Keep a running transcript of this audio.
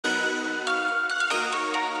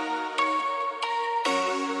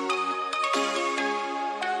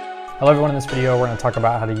Hello everyone, in this video we're going to talk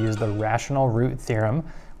about how to use the rational root theorem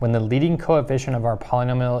when the leading coefficient of our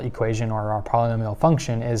polynomial equation or our polynomial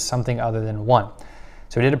function is something other than 1.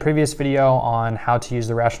 So we did a previous video on how to use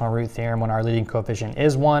the rational root theorem when our leading coefficient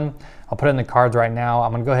is 1. I'll put it in the cards right now. I'm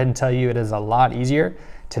going to go ahead and tell you it is a lot easier.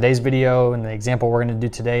 Today's video and the example we're going to do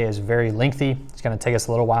today is very lengthy. It's going to take us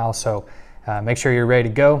a little while, so make sure you're ready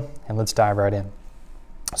to go and let's dive right in.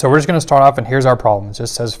 So we're just going to start off, and here's our problem. It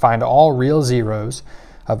just says find all real zeros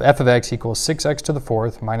of f of x equals 6x to the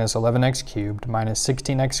fourth minus 11x cubed minus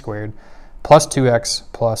 16x squared plus 2x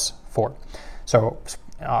plus 4. So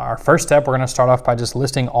our first step, we're going to start off by just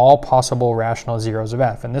listing all possible rational zeros of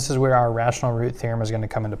f. And this is where our rational root theorem is going to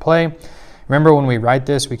come into play. Remember, when we write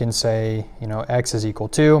this, we can say, x is equal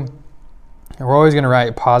to, and we're always going to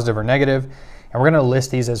write positive or negative, and we're going to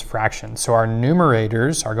list these as fractions. So our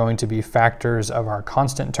numerators are going to be factors of our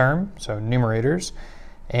constant term, so numerators,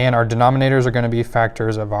 and our denominators are going to be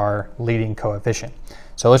factors of our leading coefficient.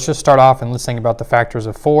 So let's just start off and let's think about the factors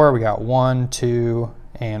of 4. We got 1, 2,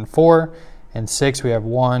 and 4. And 6, we have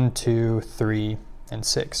 1, 2, 3, and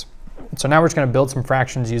 6. So now we're just going to build some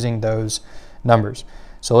fractions using those numbers.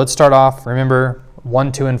 So let's start off. Remember,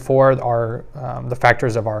 1, 2, and 4 are the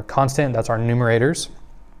factors of our constant. That's our numerators.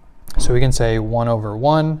 So we can say 1 over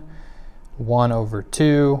 1, 1 over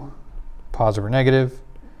 2, positive or negative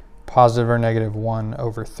 1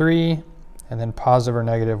 over 3, and then positive or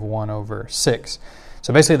negative 1 over 6.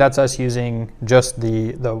 So basically that's us using just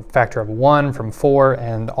the factor of 1 from 4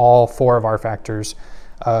 and all 4 of our factors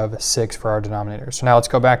of 6 for our denominator. So now let's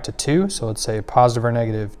go back to 2. So let's say positive or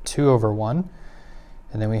negative 2 over 1.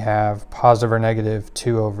 And then we have positive or negative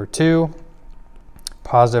 2 over 2,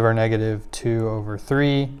 positive or negative 2 over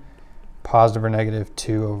 3, positive or negative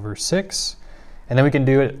 2 over 6. And then we can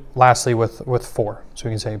do it lastly with 4. So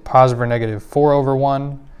we can say positive or negative 4 over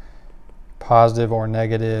 1, positive or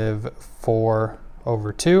negative 4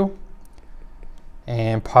 over 2,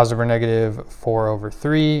 and positive or negative 4 over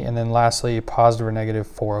 3, and then lastly positive or negative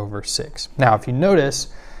 4 over 6. Now if you notice,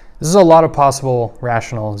 this is a lot of possible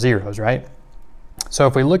rational zeros, right? So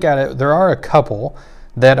if we look at it, there are a couple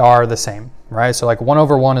that are the same, right? So like 1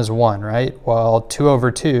 over 1 is 1, right? Well, 2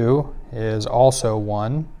 over 2 is also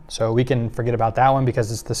 1. So we can forget about that one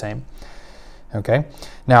because it's the same. Okay,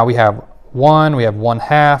 now we have 1, we have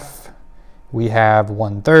 1/2, we have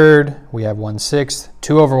 1/3, we have 1/6.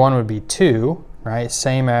 2 over 1 would be 2, right?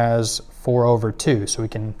 Same as 4 over 2, so we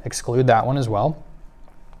can exclude that one as well.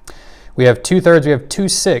 We have 2/3, we have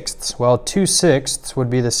 2/6. Well, 2/6 would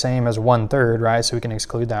be the same as 1/3, right? So we can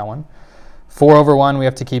exclude that one. 4 over 1 we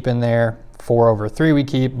have to keep in there. 4 over 3 we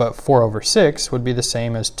keep, but 4 over 6 would be the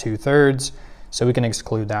same as 2/3. So we can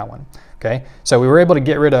exclude that one, okay? So we were able to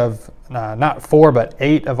get rid of not 4, but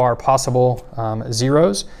 8 of our possible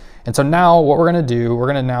zeros. And so now what we're gonna do, we're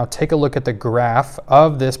gonna now take a look at the graph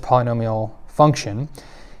of this polynomial function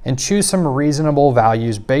and choose some reasonable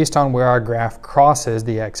values based on where our graph crosses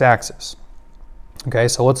the x-axis. Okay,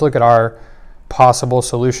 so let's look at our possible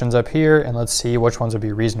solutions up here and let's see which ones would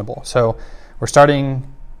be reasonable. So we're starting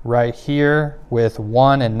right here with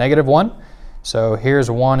 1 and -1. So here's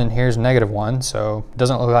 1 and here's -1. So it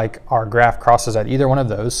doesn't look like our graph crosses at either one of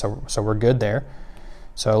those. So we're good there.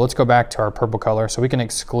 So let's go back to our purple color. So we can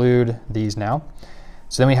exclude these now.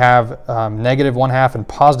 So then we have -1/2 and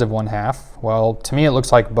 +1/2. Well, to me it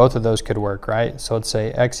looks like both of those could work, right? So let's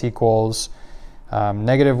say x equals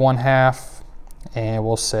 -1/2, and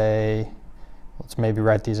we'll say, let's maybe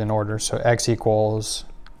write these in order. So x equals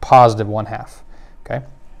 +1/2, okay?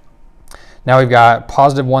 Now we've got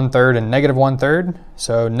 +1/3 and -1/3.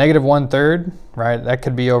 So -1/3, right, that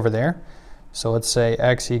could be over there. So let's say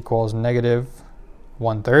x equals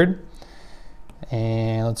 -1/3.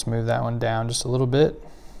 And let's move that one down just a little bit.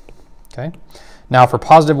 Okay. Now for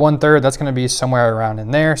 +1/3, that's going to be somewhere around in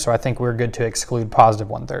there. So I think we're good to exclude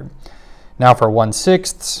 +1/3. Now for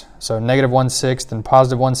 1/6, so -1/6 and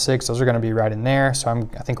 +1/6, those are going to be right in there. So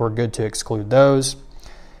I think we're good to exclude those.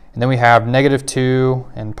 And then we have -2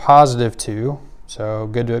 and +2, so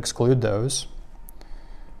good to exclude those.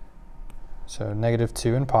 So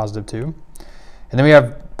 -2 and +2. And then we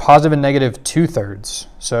have positive and -2/3.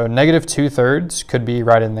 So -2/3 could be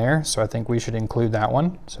right in there, so I think we should include that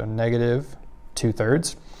one. So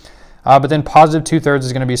 -2/3. But then +2/3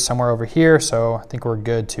 is going to be somewhere over here, so I think we're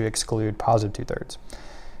good to exclude +2/3.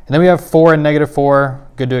 And then we have 4 and -4,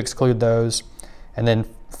 good to exclude those. And then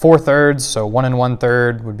 4/3, so 1 and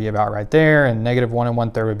 1/3 would be about right there, and -1 and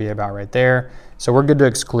 1/3 would be about right there. So we're good to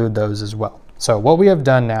exclude those as well. So what we have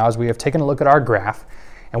done now is we have taken a look at our graph,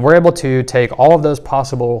 and we're able to take all of those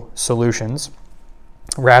possible solutions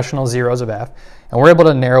rational zeros of f, and we're able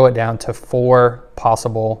to narrow it down to 4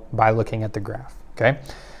 possible by looking at the graph, okay?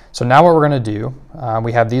 So now what we're going to do,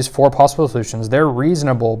 we have these 4 possible solutions. They're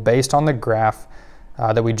reasonable based on the graph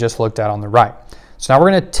that we just looked at on the right. So now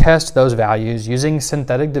we're going to test those values using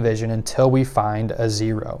synthetic division until we find a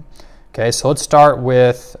 0. Okay, so let's start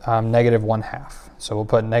with negative 1/2. So we'll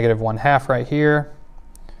put negative 1/2 right here,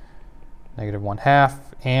 negative 1/2,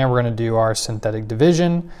 and we're going to do our synthetic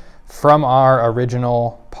division from our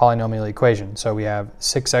original polynomial equation. So we have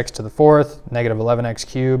 6x to the 4th, negative 11x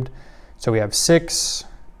cubed. So we have 6,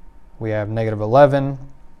 we have negative 11,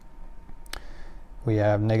 we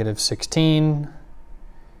have negative 16,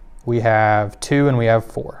 we have 2, and we have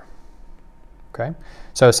 4. Okay,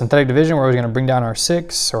 so synthetic division, we're always going to bring down our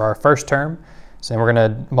 6, or our first term. So then we're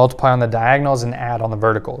going to multiply on the diagonals and add on the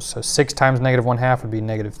verticals. So 6 times negative 1/2 would be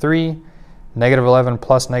negative 3. Negative 11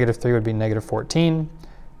 plus negative 3 would be negative 14.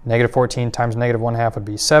 Negative 14 times negative 1/2 would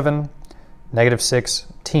be 7. Negative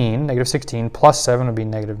 16 plus 7 would be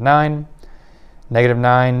negative 9. Negative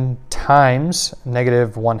 9 times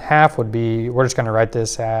negative 1/2 would be, we're just going to write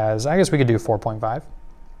this as, I guess we could do 4.5.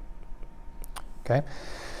 Okay.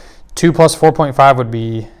 2 plus 4.5 would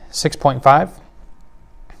be 6.5.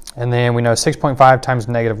 And then we know 6.5 times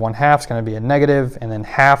negative 1/2 is going to be a negative, and then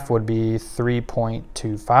half would be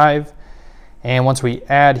 3.25. And once we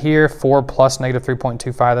add here, 4 plus negative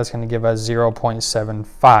 3.25, that's going to give us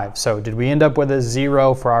 0.75. So did we end up with a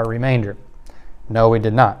 0 for our remainder? No, we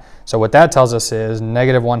did not. So what that tells us is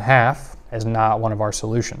negative 1/2 is not one of our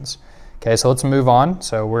solutions. Okay, so let's move on.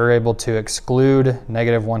 So we're able to exclude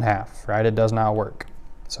negative 1/2, right? It does not work.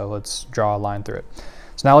 So let's draw a line through it.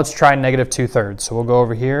 So now let's try negative 2/3. So we'll go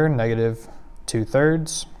over here, negative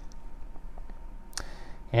 2/3.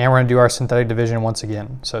 And we're going to do our synthetic division once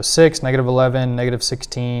again. So 6, negative 11, negative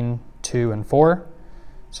 16, 2, and 4.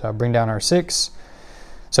 So I'll bring down our 6.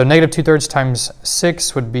 So negative 2/3 times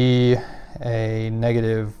 6 would be a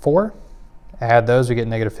negative 4. Add those, we get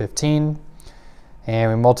negative 15.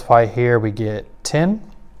 And we multiply here, we get 10.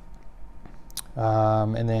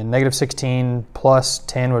 And then negative 16 plus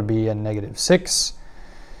 10 would be a negative 6.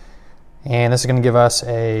 And this is going to give us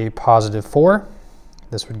a positive 4.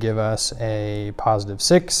 This would give us a positive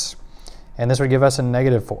 6. And this would give us a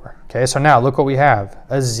negative 4. Okay, so now look what we have,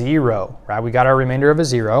 a 0, right? We got our remainder of a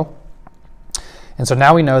 0. And so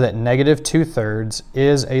now we know that negative 2/3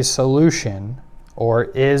 is a solution, or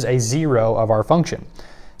is a 0 of our function.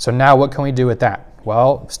 So now what can we do with that?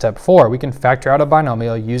 Well, step 4, we can factor out a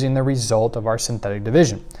binomial using the result of our synthetic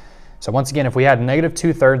division. So once again, if we had negative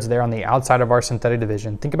 2/3 there on the outside of our synthetic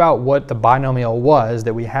division, think about what the binomial was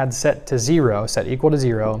that we had set to 0, set equal to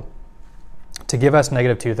 0, to give us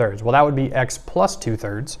negative 2/3. Well, that would be x plus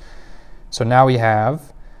 2/3. So now we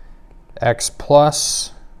have x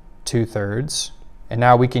plus 2/3. And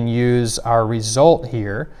now we can use our result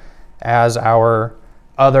here as our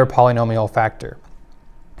other polynomial factor.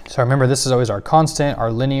 So remember, this is always our constant, our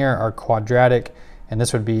linear, our quadratic, and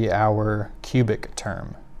this would be our cubic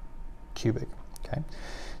term. Cubic, okay?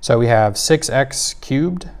 So we have 6x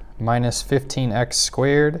cubed minus 15x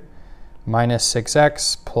squared minus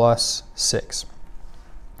 6x plus 6.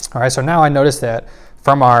 All right, so now I notice that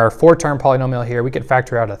from our 4-term polynomial here, we could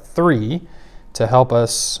factor out a 3 to help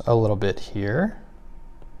us a little bit here.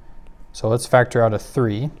 So let's factor out a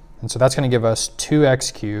 3. And so that's going to give us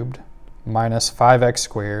 2x cubed minus 5x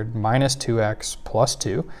squared minus 2x plus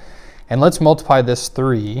 2. And let's multiply this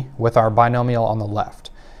 3 with our binomial on the left.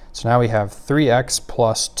 So now we have 3x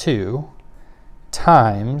plus 2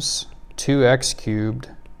 times 2x cubed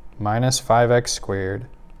minus 5x squared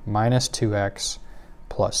minus 2x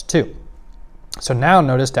plus 2. So now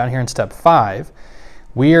notice down here in step 5,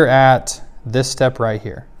 we are at this step right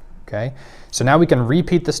here. Okay? So now we can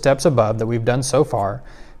repeat the steps above that we've done so far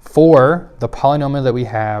for the polynomial that we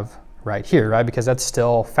have right here, right? Because that's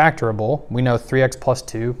still factorable. We know 3x plus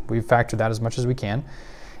 2, we've factored that as much as we can.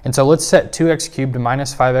 And so let's set 2x cubed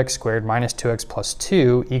minus 5x squared minus 2x plus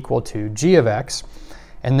 2 equal to g of x.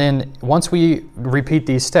 And then once we repeat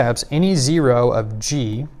these steps, any 0 of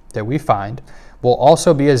g that we find will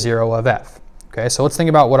also be a 0 of f. Okay, so let's think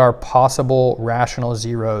about what our possible rational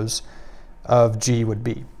zeros of g would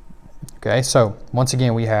be. Okay, so once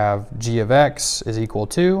again, we have g of x is equal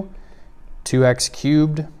to 2x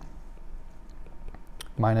cubed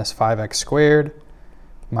minus 5x squared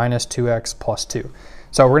minus 2x plus 2.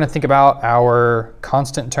 So we're going to think about our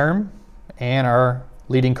constant term and our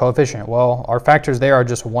leading coefficient. Well, our factors there are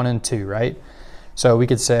just 1 and 2, right? So we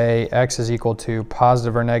could say x is equal to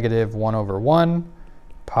positive or negative 1 over 1,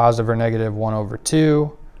 positive or negative 1 over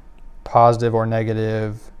 2, positive or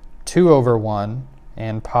negative 2 over 1,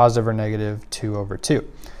 and positive or negative 2 over 2.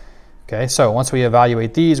 Okay, so once we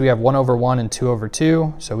evaluate these, we have 1 over 1 and 2 over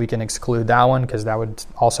 2, so we can exclude that one because that would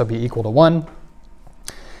also be equal to 1.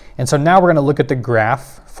 And so now we're going to look at the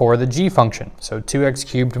graph for the g function. So 2x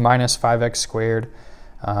cubed minus 5x squared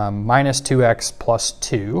minus 2x plus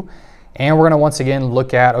 2. And we're going to once again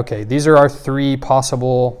look at, okay, these are our three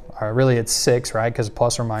possible, really it's 6, right, because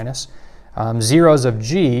plus or minus, zeros of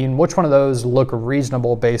g, and which one of those look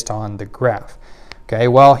reasonable based on the graph? Okay,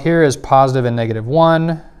 well, here is positive and negative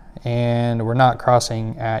 1, and we're not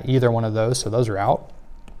crossing at either one of those, so those are out.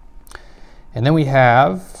 And then we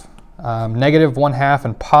have negative 1/2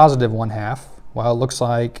 and positive 1/2. Well, it looks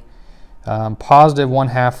like positive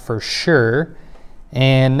 1/2 for sure,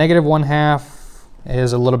 and negative 1/2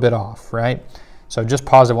 is a little bit off, right? So just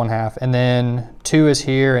positive 1/2, and then 2 is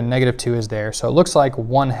here and negative 2 is there. So it looks like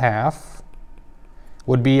 1/2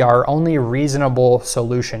 would be our only reasonable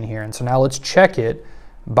solution here. And so now let's check it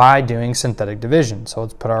by doing synthetic division. So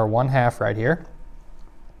let's put our 1/2 right here.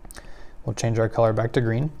 We'll change our color back to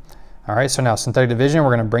green. All right, so now synthetic division, we're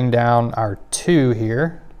going to bring down our 2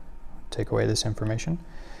 here. Take away this information.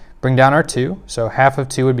 Bring down our 2. So half of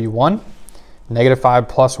 2 would be 1. Negative 5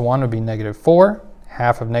 plus 1 would be negative 4.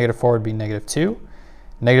 Half of negative 4 would be negative 2.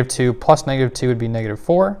 Negative 2 plus negative 2 would be negative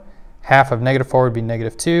 4. Half of negative 4 would be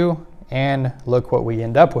negative 2. And look what we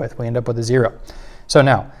end up with. We end up with a 0. So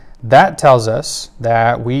now, that tells us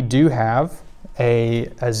that we do have a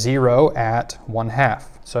 0 at 1/2.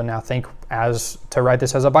 So now think, as to write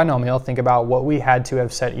this as a binomial, think about what we had to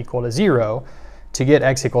have set equal to 0 to get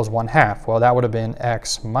x equals 1/2. Well, that would have been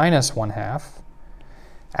x minus 1/2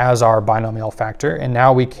 as our binomial factor. And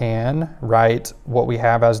now we can write what we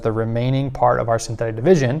have as the remaining part of our synthetic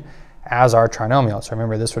division as our trinomial. So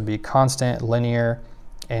remember, this would be constant, linear,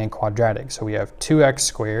 and quadratic. So we have 2x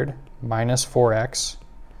squared minus 4x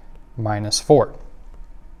minus 4.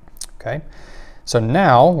 Okay. So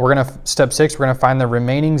now we're going to, step 6, we're going to find the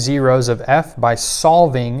remaining zeros of f by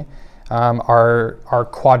solving our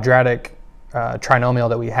quadratic trinomial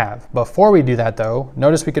that we have. Before we do that though,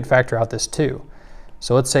 notice we could factor out this 2.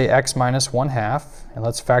 So let's say x minus 1/2, and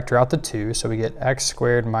let's factor out the 2. So we get x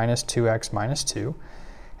squared minus 2x minus 2.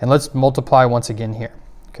 And let's multiply once again here.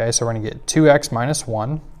 Okay, so we're going to get 2x minus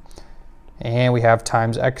 1, and we have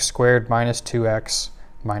times x squared minus 2x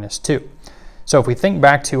minus 2. So if we think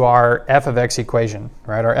back to our f of x equation,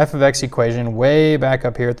 right, our f of x equation way back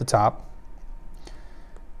up here at the top,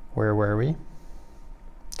 where were we?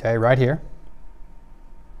 Okay, right here.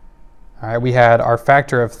 All right, we had our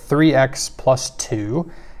factor of 3x plus 2,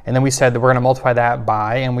 and then we said that we're going to multiply that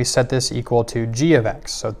by, and we set this equal to g of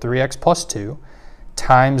x. So 3x plus 2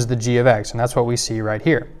 times the g of x, and that's what we see right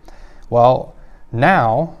here. Well,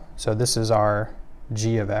 now, so this is our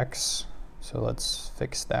g of x. So let's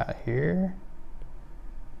fix that here.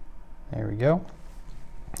 There we go.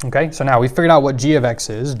 Okay, so now we figured out what g of x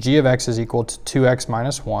is. G of x is equal to 2x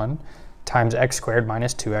minus 1 times x squared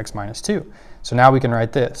minus 2x minus 2. So now we can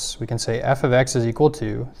write this. We can say f of x is equal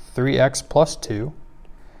to 3x plus 2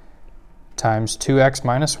 times 2x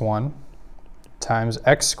minus 1 times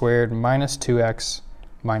x squared minus 2x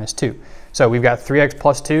minus 2. So we've got 3x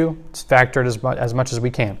plus 2, it's factored as much as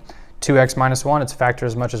we can. 2x minus 1, it's factored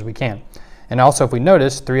as much as we can. And also, if we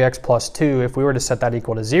notice, 3x plus 2, if we were to set that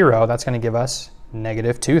equal to 0, that's going to give us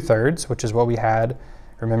negative 2/3, which is what we had,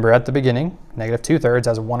 remember, at the beginning, negative 2/3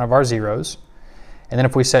 as one of our zeros. And then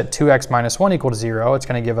if we set 2x minus 1 equal to 0, it's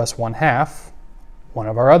going to give us 1/2, one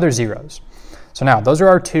of our other zeros. So now, those are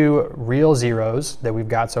our two real zeros that we've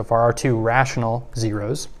got so far, our two rational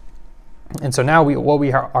zeros. And so now what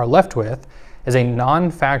we are left with is a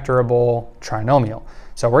non-factorable trinomial.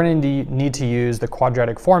 So we're going to need to use the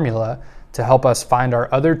quadratic formula to help us find our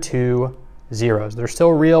other two zeros. They're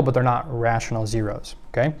still real, but they're not rational zeros,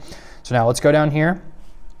 okay? So now let's go down here,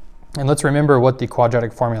 and let's remember what the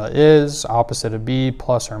quadratic formula is. Opposite of b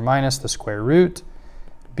plus or minus the square root,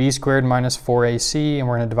 b squared minus 4ac, and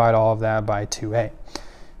we're going to divide all of that by 2a.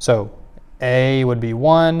 So a would be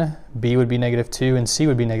 1, b would be negative 2, and c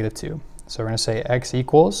would be negative 2. So we're going to say x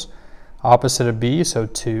equals opposite of b, so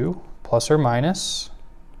 2, plus or minus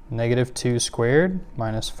negative 2 squared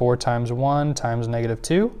minus 4 times 1 times negative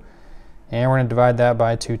 2, and we're going to divide that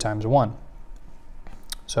by 2 times 1.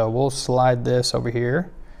 So we'll slide this over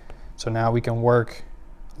here. So now we can work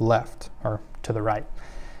left, or to the right.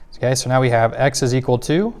 Okay, so now we have x is equal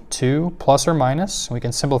to 2 plus or minus. We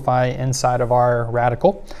can simplify inside of our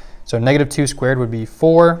radical. So negative 2 squared would be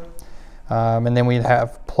 4, and then we'd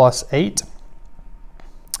have plus 8,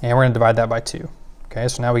 and we're going to divide that by 2. Okay,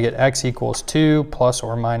 so now we get x equals 2 plus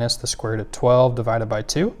or minus the square root of 12 divided by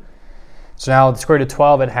 2. So now the square root of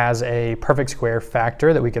 12, it has a perfect square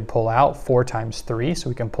factor that we could pull out, 4 times 3. So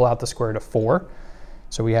we can pull out the square root of 4.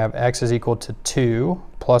 So we have x is equal to 2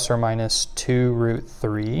 plus or minus 2 root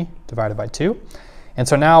 3 divided by 2. And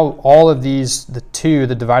so now all of these, the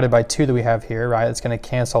divided by 2 that we have here, right, it's going to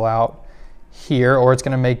cancel out here, or it's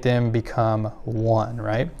going to make them become 1,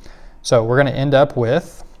 right? So we're going to end up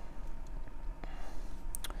with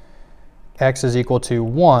x is equal to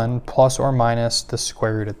 1 plus or minus the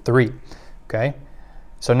square root of 3, okay?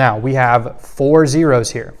 So now we have 4 zeros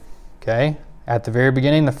here, okay? At the very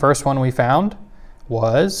beginning, the first one we found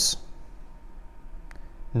was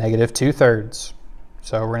negative 2/3.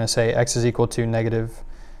 So we're going to say x is equal to negative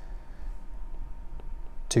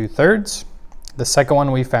 2/3. The second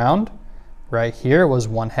one we found right here was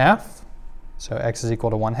 1/2. So x is equal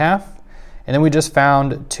to 1/2. And then we just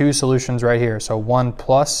found 2 solutions right here. So 1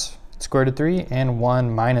 plus square root of 3 and 1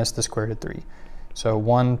 minus the square root of 3. So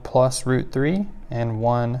 1 plus root 3 and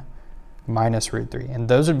 1 minus root 3. And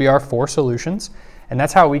those would be our 4 solutions. And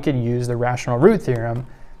that's how we could use the rational root theorem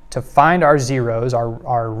to find our zeros,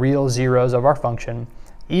 our real zeros of our function,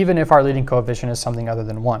 even if our leading coefficient is something other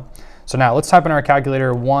than 1. So now let's type in our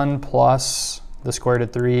calculator 1 plus the square root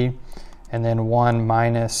of 3 and then 1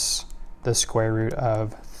 minus the square root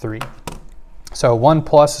of 3. So 1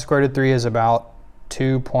 plus the square root of 3 is about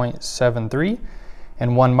 2.73,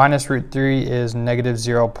 and 1 minus root 3 is negative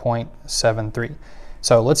 0.73.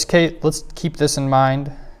 So let's keep this in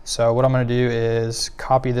mind. So what I'm going to do is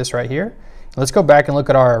copy this right here. Let's go back and look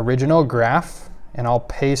at our original graph, and I'll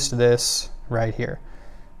paste this right here,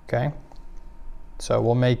 okay? So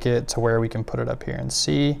we'll make it to where we can put it up here and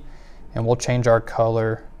see, and we'll change our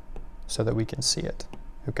color so that we can see it,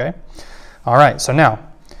 okay? All right, so now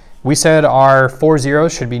we said our 4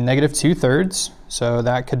 zeros should be negative 2/3. So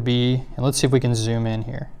that could be, and let's see if we can zoom in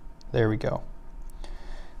here. There we go.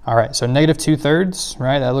 All right, so negative 2/3,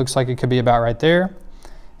 right? That looks like it could be about right there.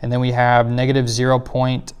 And then we have negative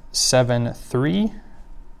 0.73.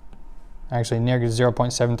 Actually, negative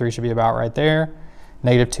 0.73 should be about right there.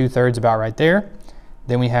 Negative 2/3 about right there.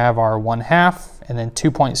 Then we have our 1/2, and then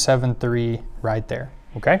 2.73 right there,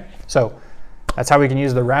 okay? So that's how we can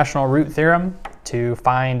use the rational root theorem to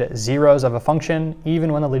find zeros of a function,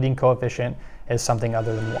 even when the leading coefficient is something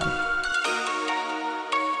other than 1.